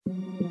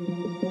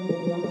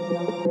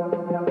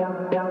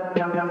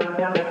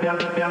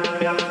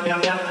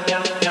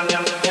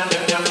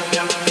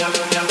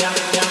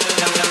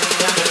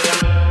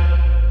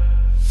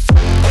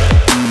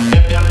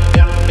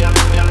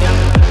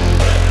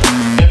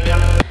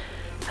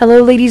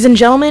Hello, ladies and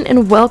gentlemen,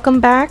 and welcome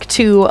back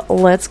to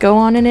Let's Go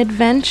on an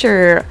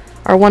Adventure,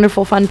 our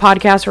wonderful, fun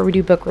podcast where we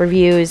do book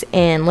reviews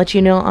and let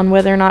you know on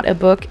whether or not a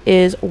book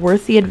is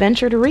worth the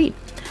adventure to read.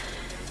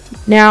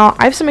 Now,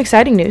 I have some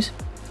exciting news.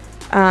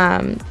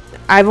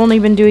 I've only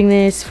been doing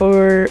this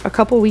for a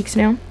couple weeks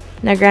now.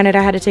 Now, granted,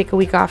 I had to take a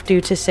week off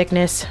due to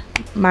sickness.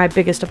 My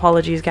biggest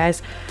apologies,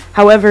 guys.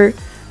 However,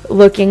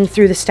 looking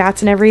through the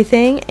stats and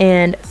everything,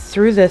 and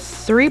through the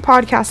 3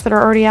 podcasts that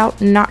are already out,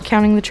 not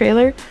counting the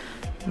trailer,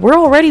 we're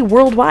already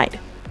worldwide,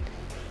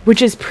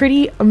 which is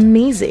pretty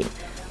amazing.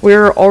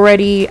 We're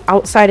already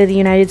outside of the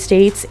United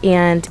States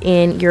and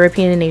in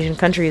European and Asian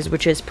countries,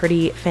 which is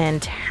pretty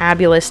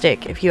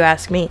fantabulistic, if you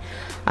ask me.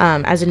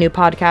 As a new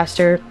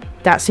podcaster,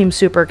 that seems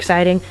super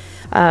exciting.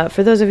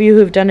 For those of you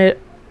who've done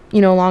it,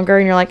 longer,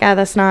 and you're like,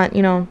 that's not,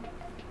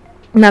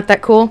 not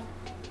that cool.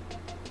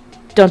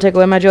 Don't take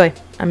away my joy.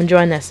 I'm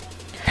enjoying this.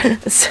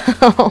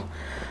 So,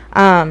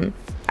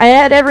 I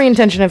had every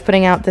intention of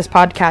putting out this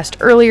podcast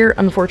earlier.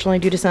 Unfortunately,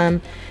 due to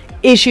some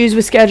issues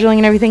with scheduling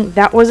and everything,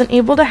 that wasn't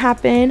able to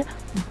happen,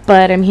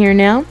 but I'm here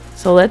now,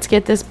 so let's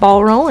get this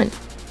ball rolling.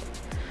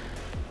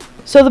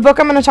 So the book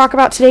I'm going to talk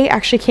about today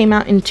actually came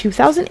out in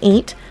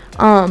 2008,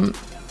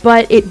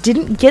 but it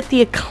didn't get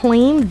the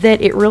acclaim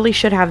that it really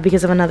should have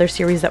because of another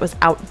series that was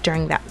out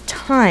during that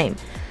time.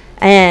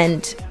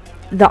 And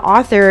the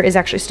author is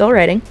actually still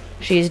writing.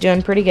 She's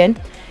doing pretty good.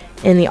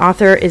 And the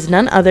author is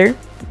none other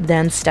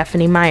than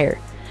Stephanie Meyer.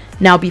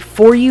 Now,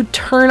 before you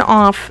turn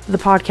off the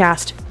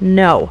podcast,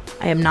 no,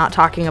 I am not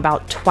talking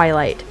about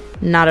Twilight.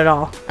 Not at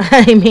all.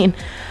 I mean,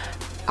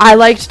 I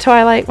liked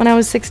Twilight when I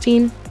was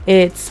 16.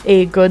 It's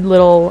a good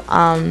little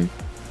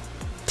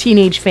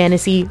teenage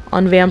fantasy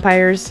on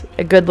vampires.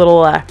 A good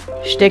little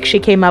shtick she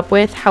came up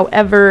with.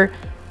 However,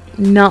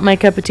 not my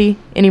cup of tea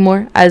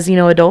anymore as,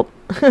 adult.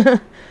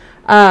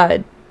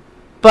 But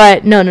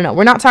no.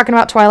 We're not talking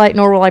about Twilight,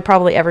 nor will I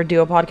probably ever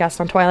do a podcast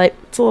on Twilight.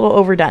 It's a little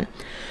overdone.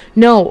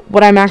 No,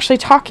 what I'm actually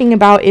talking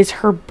about is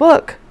her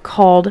book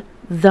called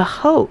The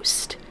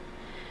Host.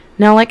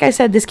 Now, like I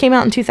said, this came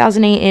out in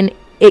 2008, and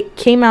it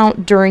came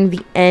out during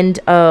the end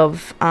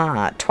of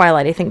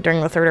Twilight, I think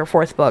during the 3rd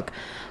or 4th book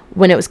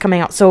when it was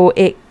coming out. So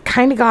it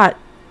kind of got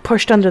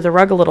pushed under the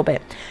rug a little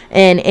bit.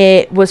 And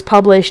it was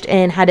published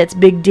and had its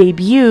big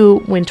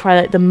debut when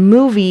Twilight, the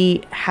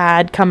movie,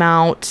 had come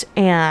out,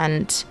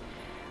 and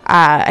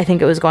I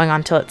think it was going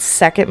on till its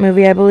 2nd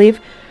movie, I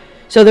believe.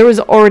 So there was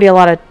already a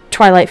lot of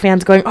Twilight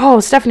fans going, oh,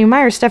 Stephanie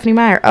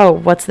Meyer. Oh,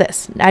 what's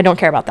this? I don't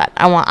care about that.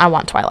 I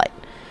want Twilight.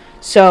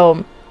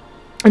 So,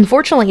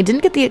 unfortunately, it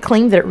didn't get the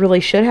acclaim that it really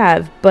should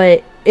have,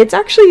 but it's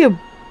actually a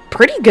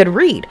pretty good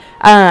read.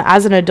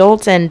 As an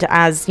adult and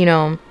as,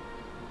 a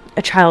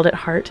child at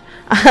heart,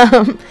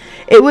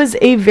 it was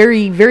a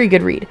very, very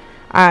good read.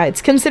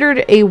 It's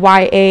considered a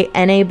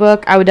YA-NA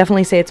book. I would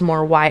definitely say it's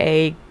more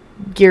YA,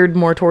 geared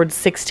more towards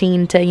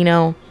 16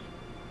 to,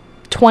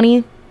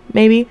 20,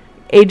 maybe,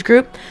 age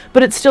group,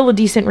 but it's still a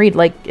decent read.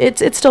 Like,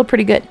 it's still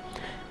pretty good.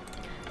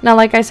 Now,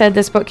 like I said,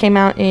 this book came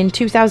out in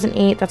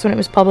 2008. That's when it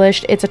was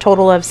published. It's a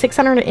total of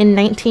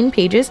 619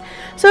 pages,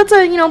 so it's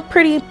a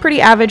pretty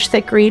average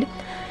thick read.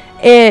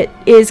 It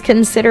is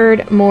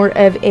considered more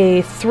of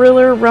a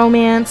thriller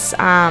romance,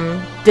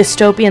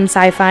 dystopian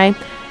sci-fi.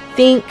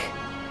 Think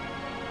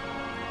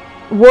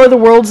War of the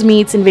Worlds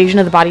meets Invasion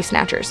of the Body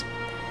Snatchers.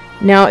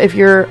 Now, if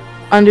you're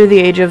under the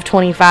age of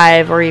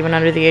 25 or even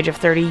under the age of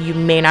 30, you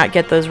may not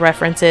get those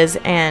references,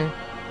 and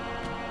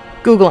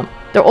Google them.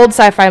 They're old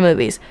sci-fi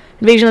movies.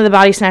 Invasion of the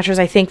Body Snatchers,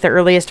 I think the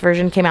earliest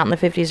version came out in the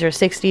 50s or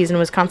 60s and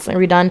was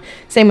constantly redone.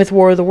 Same with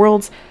War of the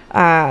Worlds.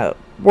 War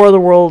of the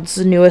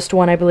Worlds' newest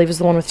one, I believe, is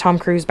the one with Tom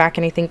Cruise back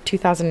in, I think,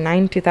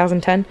 2009,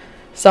 2010,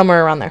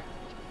 somewhere around there.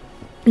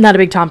 Not a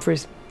big Tom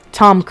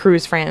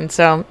Cruise fan,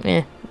 so,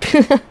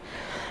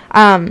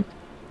 I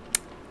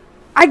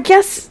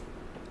guess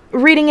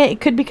reading it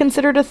could be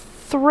considered a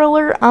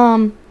thriller.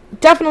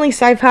 Definitely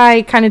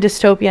sci-fi, kind of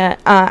dystopia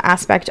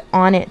aspect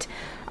on it.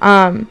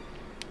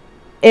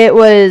 It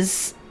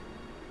was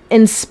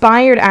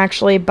inspired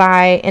actually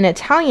by an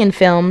Italian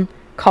film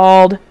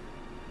called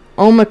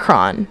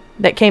Omicron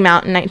that came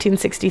out in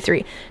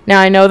 1963.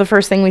 Now, I know the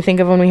first thing we think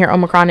of when we hear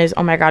Omicron is,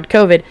 oh my god,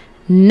 COVID.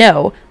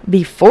 No,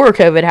 before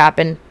COVID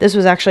happened, this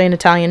was actually an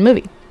Italian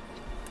movie.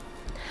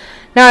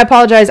 Now, I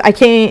apologize,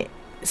 I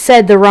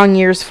said the wrong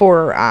years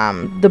for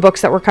the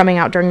books that were coming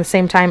out during the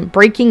same time.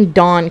 Breaking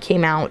Dawn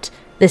came out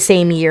the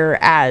same year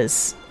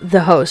as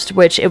The Host,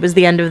 which it was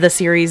the end of the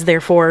series,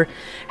 therefore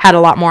had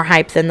a lot more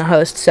hype than The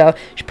Host. So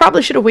she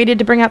probably should have waited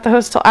to bring out The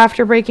Host till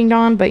after Breaking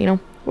Dawn, but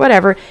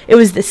whatever. It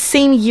was the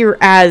same year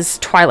as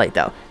Twilight,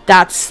 though.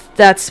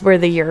 That's where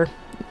the year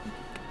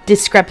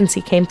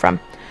discrepancy came from.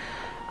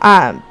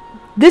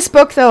 This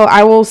book, though,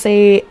 I will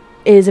say,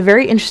 is a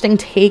very interesting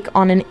take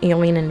on an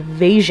alien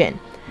invasion.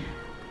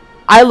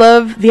 I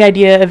love the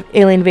idea of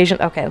alien invasion.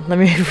 Okay, let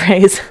me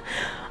rephrase.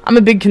 I'm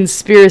a big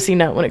conspiracy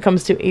nut when it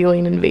comes to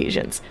alien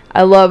invasions.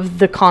 I love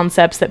the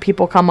concepts that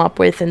people come up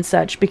with and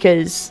such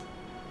because,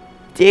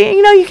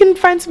 you can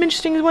find some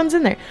interesting ones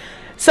in there.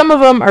 Some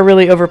of them are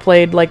really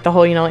overplayed, like the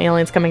whole,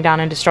 aliens coming down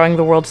and destroying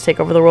the world to take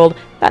over the world.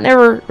 That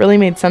never really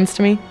made sense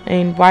to me. I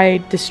mean, why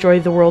destroy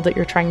the world that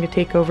you're trying to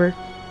take over?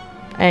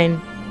 And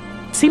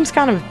seems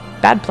kind of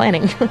bad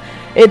planning.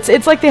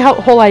 It's like the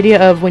whole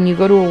idea of when you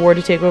go to a war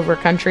to take over a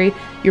country,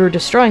 you're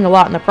destroying a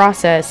lot in the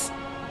process.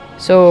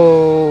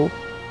 So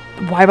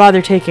why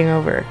bother taking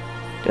over?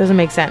 Doesn't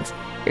make sense.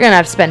 You're going to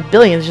have to spend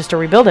billions just to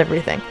rebuild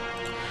everything.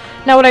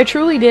 Now, what I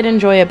truly did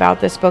enjoy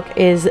about this book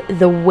is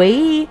the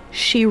way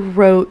she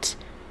wrote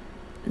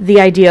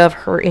the idea of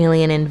her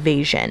alien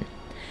invasion.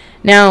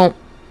 Now,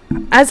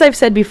 as I've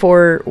said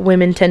before,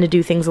 women tend to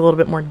do things a little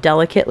bit more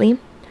delicately.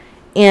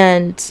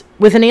 And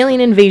with an alien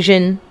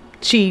invasion,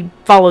 she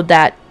followed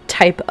that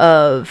type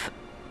of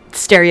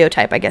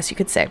stereotype, I guess you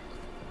could say.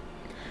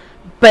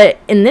 But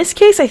in this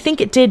case, I think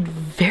it did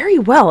very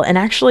well and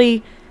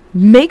actually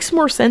makes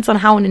more sense on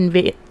how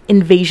an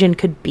invasion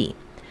could be.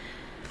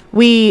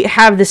 We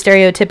have the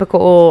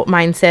stereotypical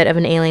mindset of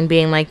an alien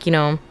being like,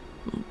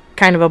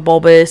 kind of a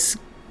bulbous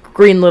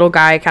green little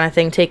guy kind of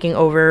thing taking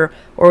over.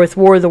 Or with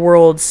War of the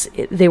Worlds,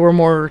 they were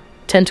more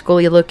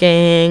tentacly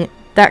looking,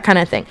 that kind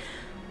of thing.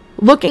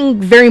 Looking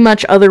very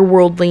much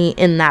otherworldly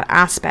in that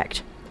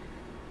aspect.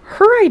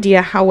 Her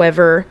idea,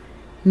 however,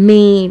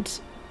 made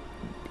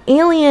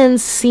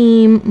aliens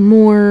seem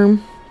more,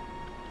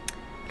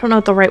 I don't know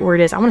what the right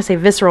word is. I want to say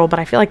visceral, but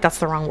I feel like that's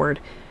the wrong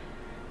word.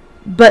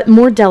 But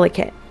more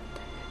delicate.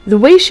 The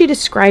way she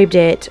described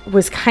it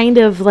was kind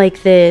of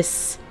like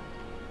this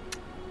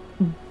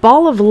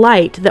ball of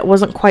light that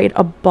wasn't quite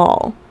a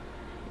ball.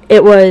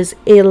 It was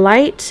a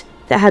light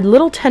that had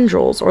little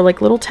tendrils or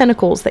like little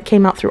tentacles that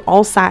came out through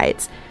all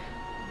sides.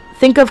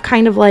 Think of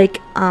kind of like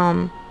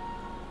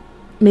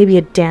maybe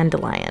a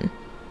dandelion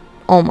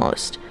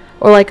almost,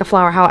 or like a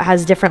flower, how it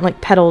has different like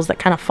petals that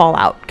kind of fall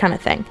out kind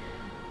of thing.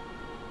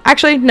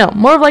 Actually, no,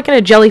 more of like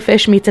a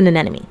jellyfish meets an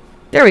anemone.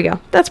 There we go.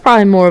 That's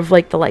probably more of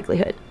like the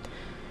likelihood.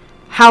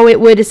 How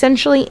it would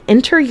essentially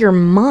enter your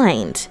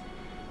mind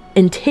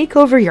and take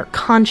over your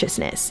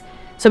consciousness.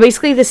 So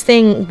basically this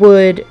thing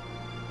would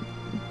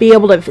be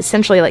able to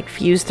essentially like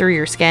fuse through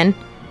your skin,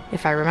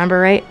 if I remember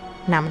right.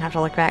 Now I'm gonna have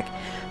to look back.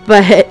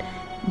 But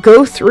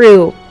go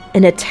through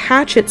and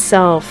attach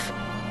itself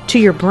to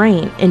your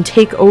brain and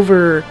take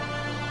over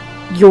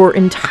your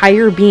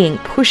entire being,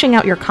 pushing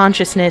out your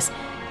consciousness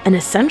and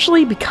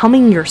essentially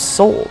becoming your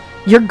soul.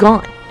 You're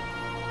gone.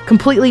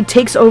 Completely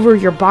takes over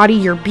your body,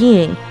 your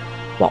being,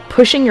 while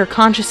pushing your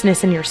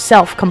consciousness and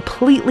yourself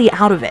completely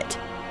out of it.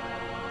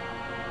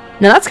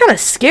 Now that's kind of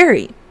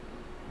scary.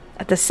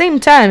 At the same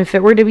time, if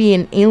it were to be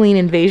an alien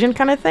invasion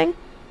kind of thing,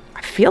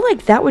 I feel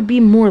like that would be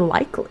more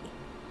likely.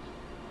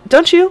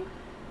 Don't you?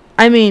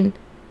 I mean,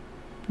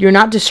 you're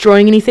not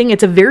destroying anything.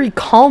 It's a very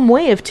calm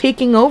way of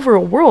taking over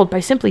a world by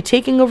simply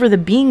taking over the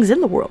beings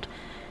in the world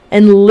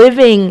and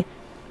living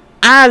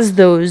as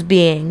those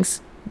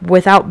beings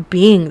without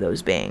being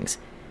those beings.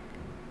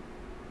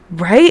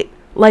 Right?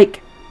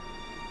 Like,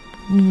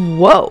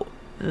 whoa,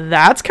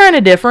 that's kind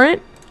of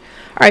different.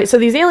 All right, so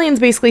these aliens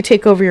basically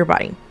take over your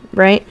body,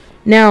 right?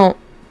 Now,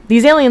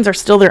 these aliens are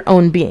still their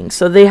own beings,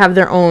 so they have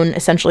their own,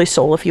 essentially,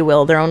 soul, if you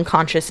will, their own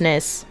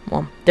consciousness,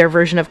 well, their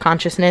version of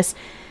consciousness.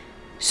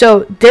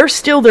 So they're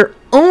still their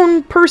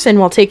own person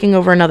while taking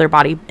over another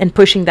body and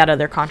pushing that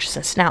other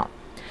consciousness out.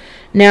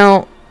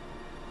 Now,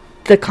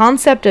 the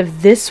concept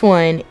of this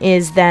one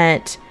is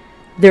that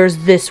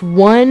there's this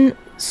one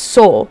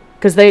soul,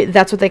 because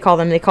that's what they call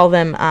them. They call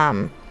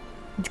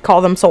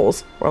them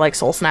souls, or like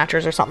soul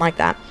snatchers or something like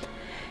that.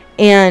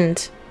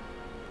 And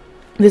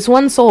this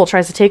one soul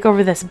tries to take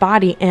over this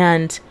body,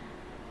 and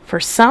for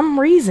some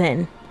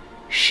reason,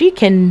 she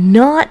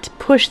cannot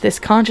push this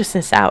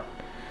consciousness out.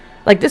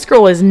 Like, this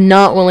girl is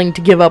not willing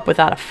to give up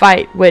without a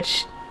fight,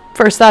 which,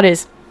 first thought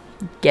is,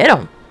 get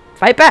 'em.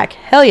 Fight back.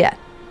 Hell yeah.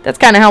 That's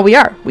kind of how we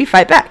are. We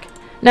fight back.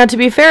 Now, to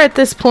be fair, at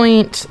this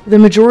point, the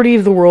majority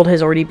of the world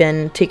has already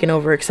been taken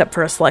over, except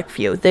for a select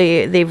few.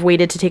 They've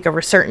waited to take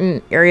over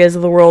certain areas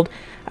of the world.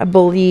 I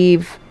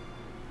believe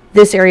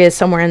this area is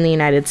somewhere in the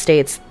United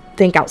States.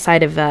 Think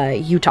outside of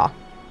Utah.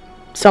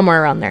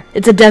 Somewhere around there.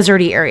 It's a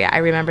deserty area. I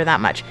remember that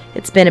much.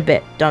 It's been a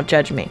bit. Don't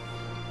judge me.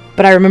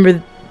 But I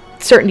remember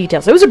certain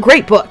details. It was a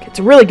great book. It's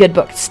a really good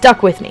book. It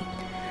stuck with me.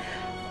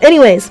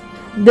 Anyways,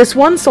 this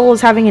one soul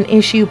is having an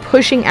issue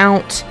pushing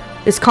out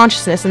this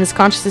consciousness, and this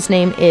consciousness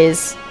name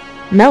is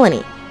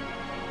Melanie.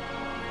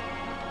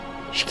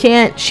 She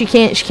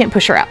can't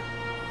push her out.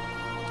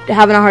 They're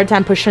having a hard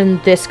time pushing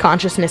this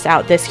consciousness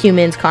out, this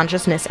human's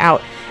consciousness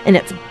out, and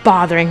it's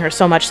bothering her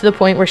so much to the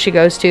point where she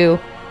goes to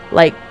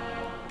like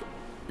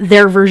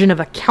their version of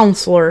a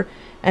counselor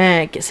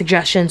and get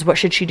suggestions, what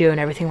should she do and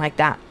everything like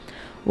that.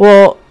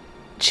 Well,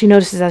 she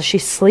notices as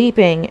she's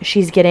sleeping,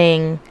 she's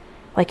getting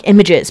like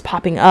images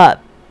popping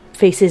up,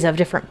 faces of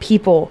different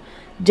people,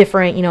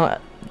 different,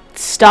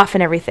 stuff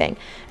and everything.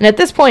 And at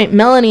this point,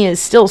 Melanie is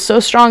still so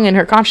strong in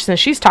her consciousness,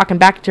 she's talking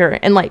back to her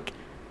and like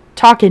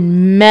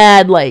talking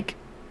mad, like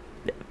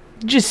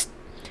just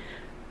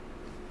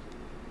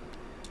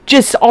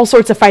all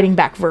sorts of fighting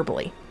back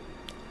verbally.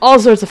 All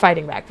sorts of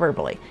fighting back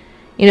verbally.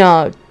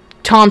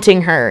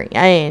 taunting her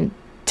and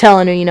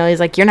telling her, he's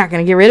like, you're not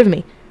going to get rid of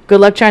me. Good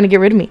luck trying to get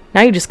rid of me.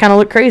 Now you just kind of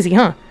look crazy,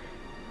 huh?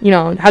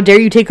 How dare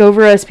you take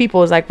over us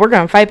people? Is like, we're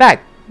going to fight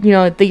back.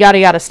 The yada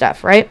yada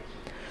stuff, right?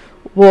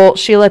 Well,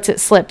 she lets it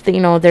slip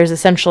that, there's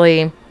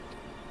essentially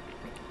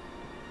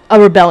a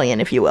rebellion,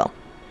 if you will.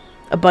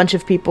 A bunch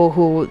of people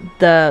who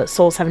the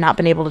souls have not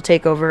been able to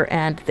take over,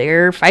 and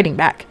they're fighting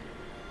back.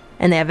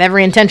 And they have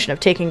every intention of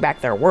taking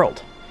back their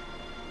world.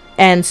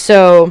 And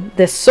so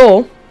this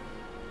soul,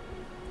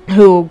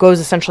 who goes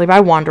essentially by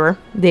Wanderer,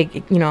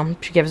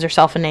 she gives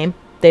herself a name.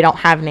 They don't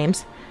have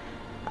names.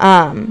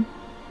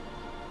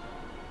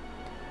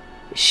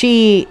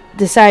 She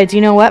decides,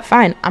 you know what,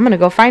 fine, I'm going to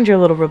go find your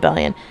little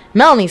rebellion.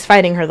 Melanie's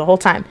fighting her the whole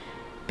time.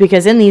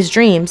 Because in these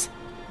dreams,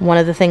 one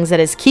of the things that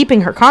is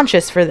keeping her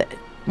conscious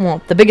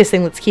the biggest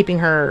thing that's keeping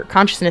her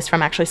consciousness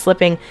from actually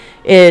slipping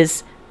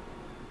is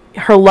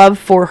her love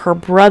for her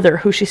brother,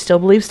 who she still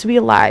believes to be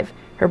alive,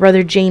 her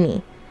brother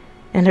Jamie,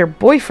 and her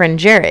boyfriend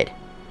Jared.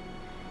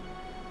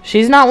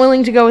 She's not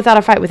willing to go without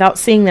a fight, without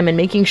seeing them and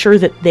making sure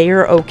that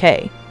they're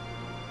okay.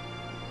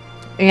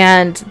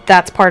 And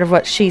that's part of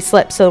what she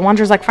slips. So the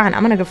Wanderer's like, fine,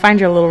 I'm going to go find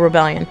your little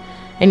rebellion,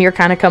 and you're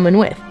kind of coming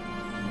with.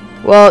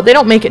 Well, they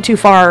don't make it too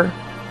far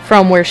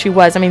from where she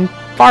was. I mean,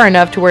 far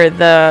enough to where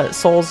the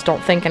souls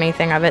don't think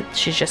anything of it.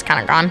 She's just kind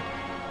of gone.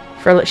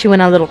 She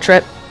went on a little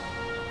trip.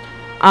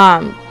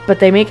 But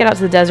they make it out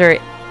to the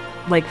desert,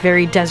 like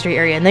very deserty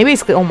area, and they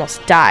basically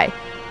almost die.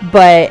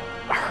 But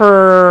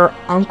her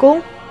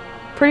uncle,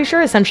 pretty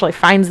sure, essentially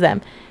finds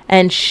them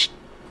and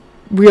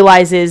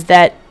realizes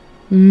that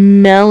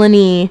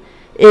Melanie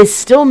is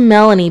still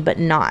Melanie, but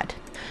not.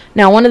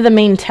 Now, one of the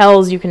main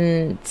tells you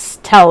can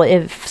tell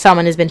if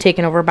someone has been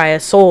taken over by a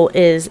soul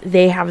is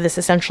they have this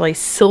essentially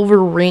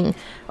silver ring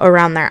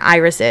around their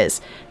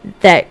irises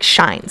that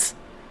shines.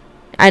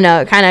 I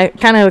know, kind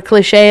of a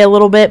cliche a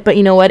little bit, but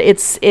you know what?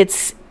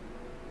 It's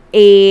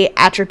a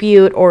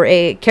attribute or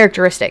a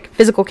characteristic,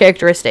 physical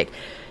characteristic,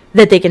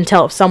 that they can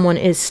tell if someone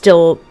is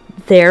still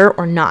there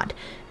or not.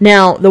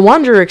 Now, the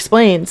Wanderer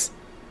explains,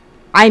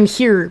 I'm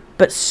here,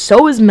 but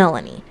so is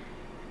Melanie.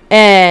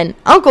 And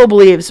Uncle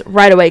believes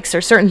right away, because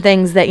there's certain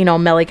things that,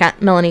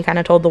 Melanie kind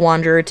of told the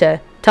Wanderer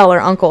to tell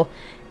her uncle.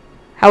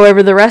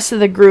 However, the rest of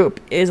the group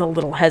is a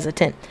little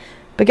hesitant.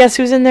 But guess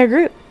who's in their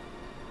group?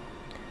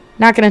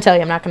 Not going to tell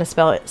you. I'm not going to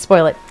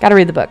spoil it. Got to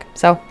read the book.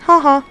 So,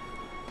 haha.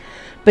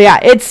 But yeah,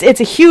 it's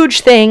a huge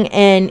thing,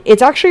 and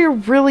it's actually a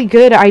really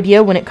good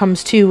idea when it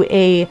comes to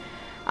a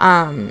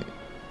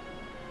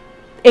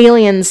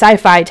alien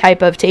sci-fi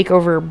type of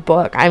takeover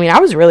book. I mean, I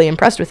was really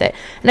impressed with it,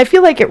 and I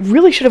feel like it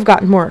really should have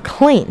gotten more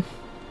acclaim.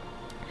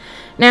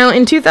 Now,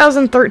 in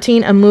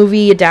 2013, a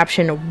movie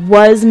adaptation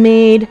was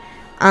made.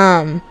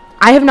 I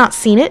have not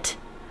seen it.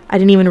 I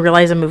didn't even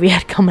realize a movie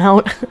had come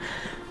out.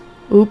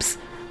 Oops.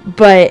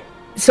 But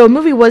so a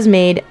movie was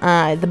made.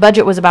 The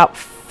budget was about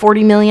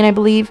 $40 million, I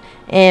believe,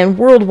 and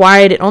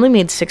worldwide it only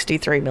made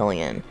 $63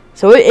 million.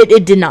 So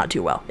it did not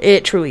do well.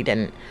 It truly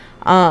didn't.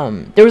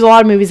 There was a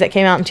lot of movies that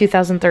came out in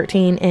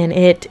 2013, and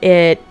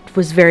it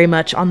was very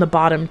much on the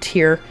bottom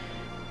tier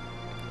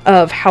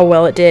of how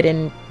well it did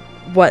and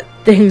what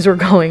things were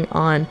going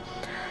on.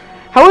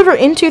 However,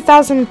 in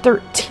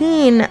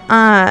 2013,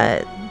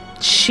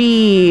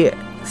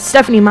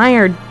 Stephanie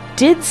Meyer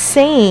did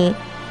say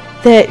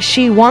that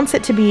she wants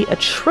it to be a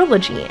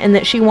trilogy and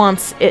that she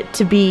wants it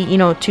to be,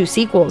 2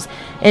 sequels.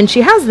 And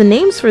she has the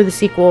names for the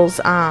sequels.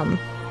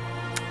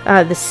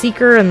 The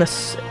Seeker and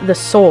the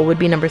Soul would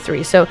be number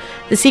 3. So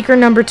the Seeker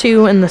number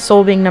 2 and the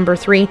Soul being number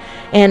 3.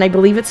 And I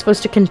believe it's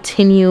supposed to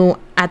continue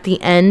at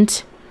the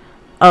end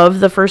of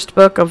the first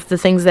book of the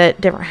things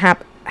that didn't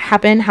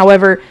happen.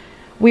 However,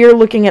 we are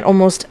looking at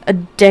almost a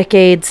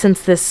decade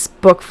since this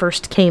book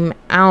first came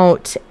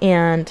out.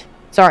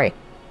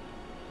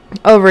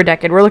 Over a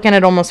decade. We're looking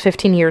at almost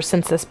 15 years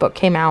since this book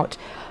came out.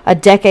 A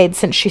decade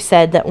since she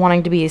said that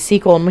wanting to be a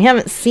sequel. And we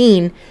haven't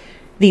seen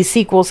these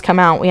sequels come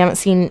out. We haven't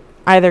seen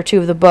either 2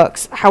 of the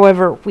books.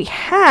 However, we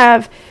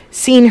have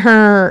seen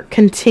her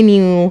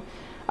continue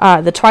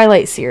the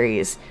Twilight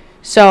series.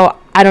 So,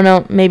 I don't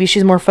know, maybe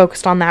she's more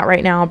focused on that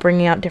right now,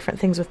 bringing out different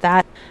things with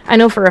that. I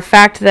know for a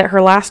fact that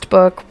her last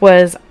book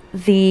was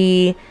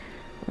the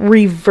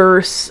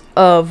reverse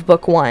of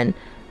book 1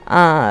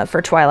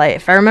 for Twilight.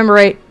 If I remember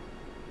right,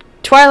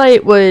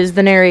 Twilight was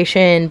the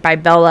narration by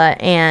Bella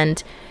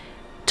and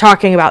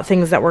talking about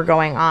things that were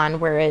going on,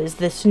 whereas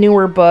this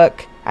newer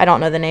book, I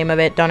don't know the name of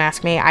it, don't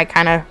ask me, I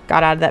kind of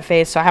got out of that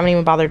phase, so I haven't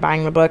even bothered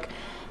buying the book,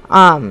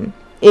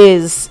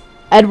 is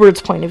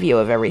Edward's point of view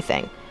of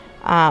everything,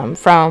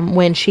 from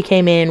when she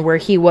came in, where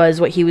he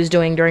was, what he was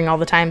doing during all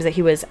the times that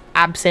he was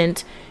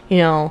absent,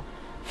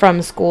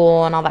 from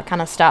school and all that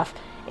kind of stuff.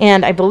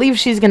 And I believe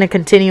she's going to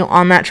continue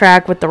on that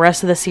track with the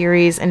rest of the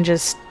series, and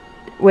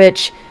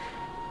which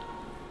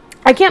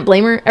I can't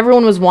blame her.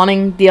 Everyone was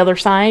wanting the other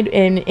side,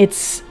 and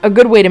it's a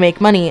good way to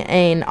make money.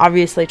 And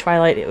obviously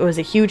Twilight, it was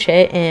a huge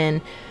hit,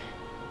 and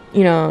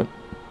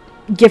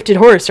gifted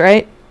horse,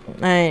 right?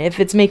 If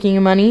it's making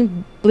you money,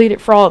 bleed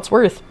it for all it's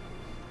worth.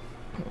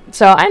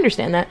 So I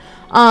understand that.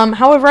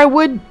 However, I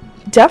would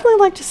definitely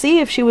like to see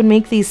if she would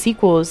make these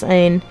sequels.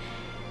 And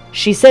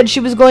she said she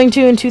was going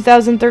to in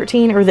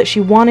 2013, or that she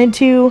wanted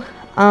to.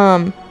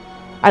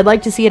 I'd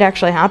like to see it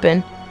actually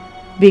happen,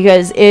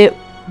 because it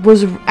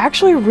was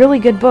actually a really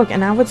good book,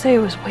 and I would say it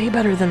was way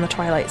better than the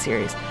Twilight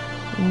series.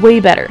 Way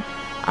better.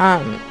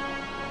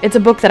 It's a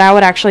book that I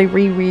would actually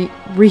reread,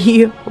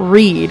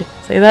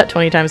 say that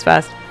 20 times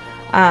fast,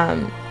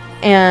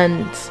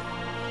 and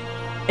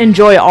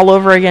enjoy all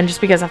over again,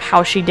 just because of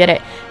how she did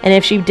it. And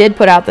if she did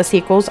put out the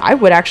sequels, I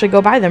would actually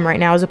go buy them right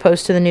now, as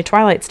opposed to the new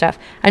Twilight stuff.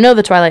 I know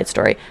the Twilight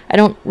story. I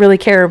don't really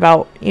care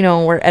about,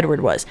 where Edward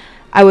was.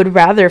 I would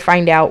rather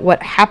find out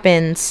what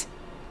happens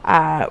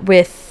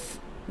with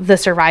the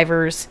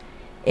survivors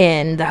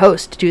in The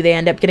Host. Do they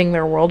end up getting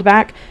their world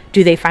back?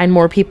 Do they find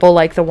more people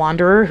like the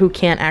Wanderer who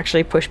can't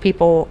actually push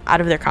people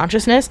out of their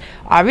consciousness?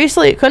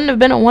 Obviously, it couldn't have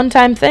been a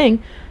one-time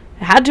thing.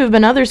 It had to have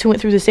been others who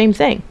went through the same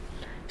thing.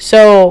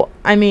 So,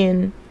 I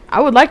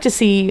would like to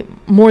see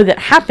more that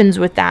happens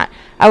with that.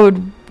 I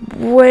would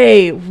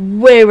way,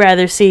 way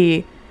rather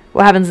see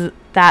what happens with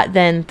that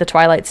than the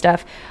Twilight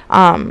stuff.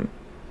 And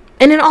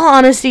in all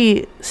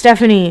honesty,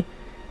 Stephanie,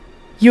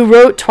 you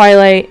wrote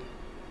Twilight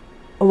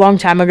a long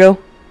time ago.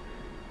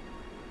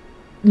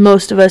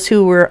 Most of us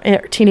who were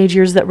teenage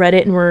years that read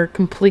it and were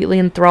completely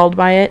enthralled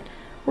by it,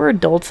 we're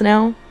adults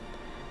now.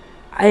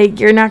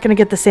 You're not going to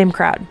get the same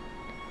crowd.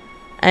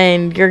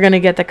 And you're going to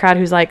get the crowd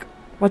who's like,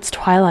 what's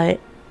Twilight?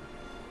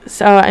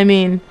 So,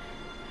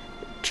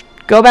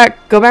 go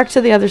back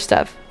to the other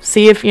stuff.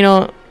 See if,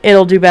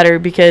 it'll do better,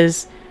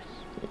 because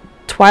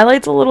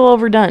Twilight's a little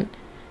overdone.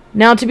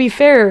 Now, to be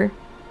fair,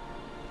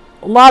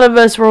 a lot of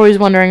us were always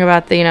wondering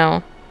about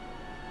the,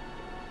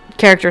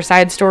 character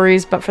side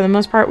stories, but for the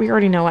most part, we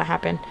already know what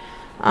happened.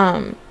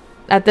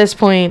 At this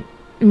point,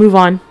 move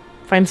on.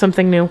 Find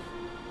something new.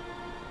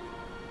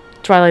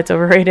 Twilight's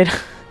overrated.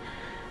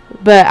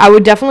 But I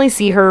would definitely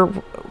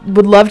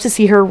would love to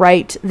see her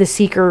write The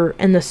Seeker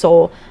and The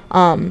Soul.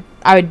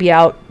 I would be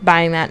out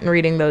buying that and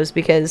reading those,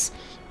 because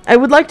I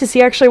would like to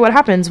see actually what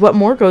happens, what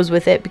more goes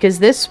with it, because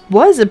this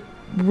was a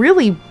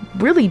really,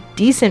 really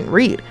decent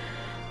read.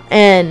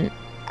 And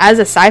as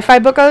a sci-fi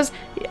book goes,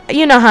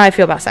 you know how I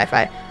feel about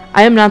sci-fi.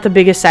 I am not the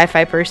biggest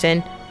sci-fi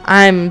person.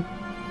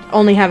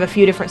 Only have a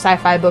few different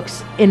sci-fi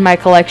books in my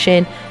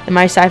collection, and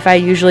my sci-fi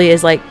usually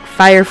is like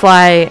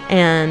Firefly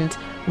and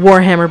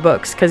Warhammer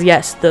books, because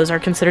yes, those are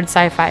considered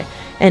sci-fi.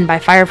 And by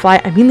Firefly,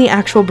 I mean the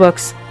actual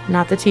books,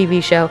 not the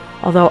TV show,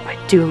 although I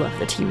do love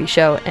the TV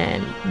show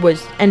and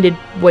ended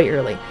way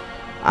early.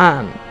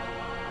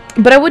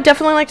 But I would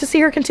definitely like to see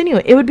her continue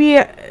it. It would be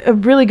a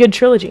really good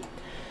trilogy.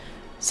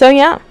 So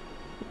yeah,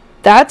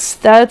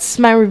 that's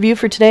my review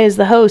for today as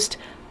The Host.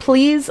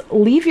 Please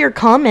leave your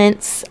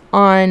comments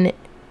on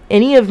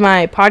any of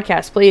my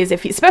podcasts, please.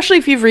 Especially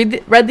if you've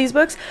read these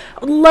books,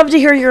 I would love to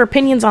hear your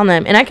opinions on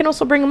them. And I can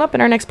also bring them up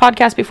in our next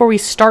podcast before we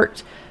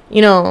start,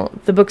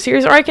 the book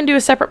series. Or I can do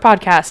a separate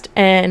podcast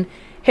and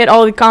hit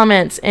all the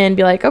comments and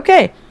be like,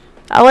 okay,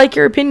 I like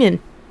your opinion.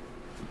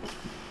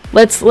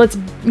 Let's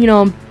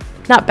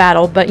not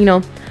battle, but,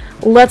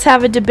 let's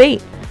have a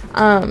debate.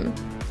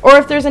 Or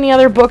if there's any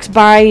other books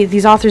by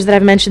these authors that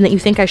I've mentioned that you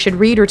think I should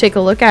read or take a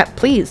look at,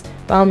 please,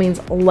 by all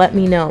means, let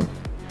me know.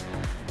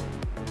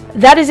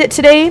 That is it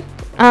today.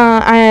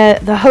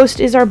 The Host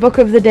is our book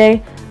of the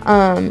day.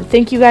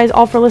 Thank you guys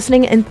all for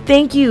listening, and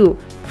thank you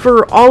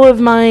for all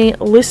of my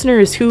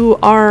listeners who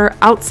are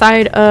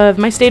outside of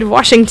my state of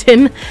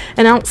Washington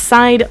and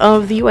outside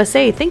of the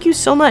USA. Thank you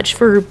so much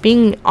for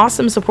being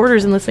awesome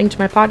supporters and listening to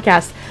my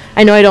podcast.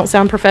 I know I don't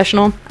sound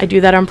professional. I do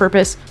that on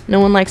purpose. No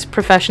one likes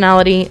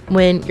professionality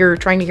when you're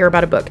trying to hear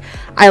about a book.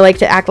 I like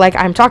to act like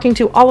I'm talking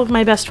to all of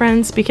my best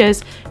friends,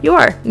 because you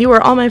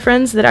are all my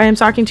friends that I am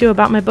talking to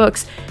about my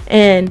books,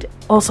 and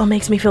also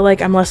makes me feel like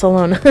I'm less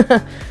alone.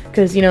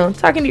 Because,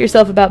 talking to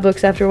yourself about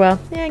books after a while,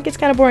 it gets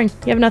kind of boring.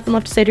 You have nothing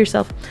left to say to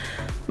yourself.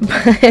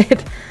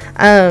 But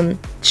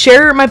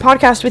share my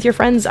podcast with your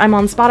friends. I'm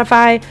on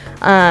Spotify,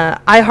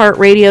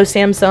 iHeartRadio,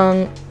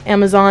 Samsung,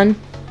 Amazon.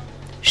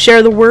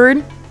 Share the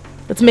word.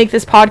 Let's make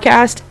this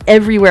podcast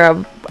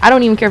everywhere. I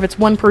don't even care if it's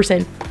one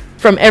person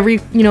from every,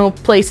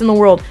 place in the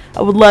world.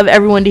 I would love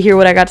everyone to hear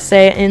what I got to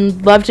say,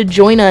 and love to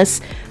join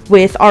us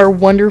with our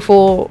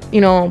wonderful,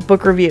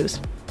 book reviews.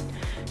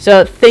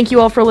 So thank you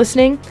all for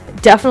listening.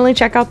 Definitely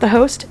check out The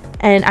Host,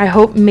 and I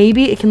hope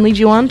maybe it can lead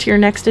you on to your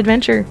next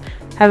adventure.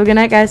 Have a good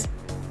night, guys.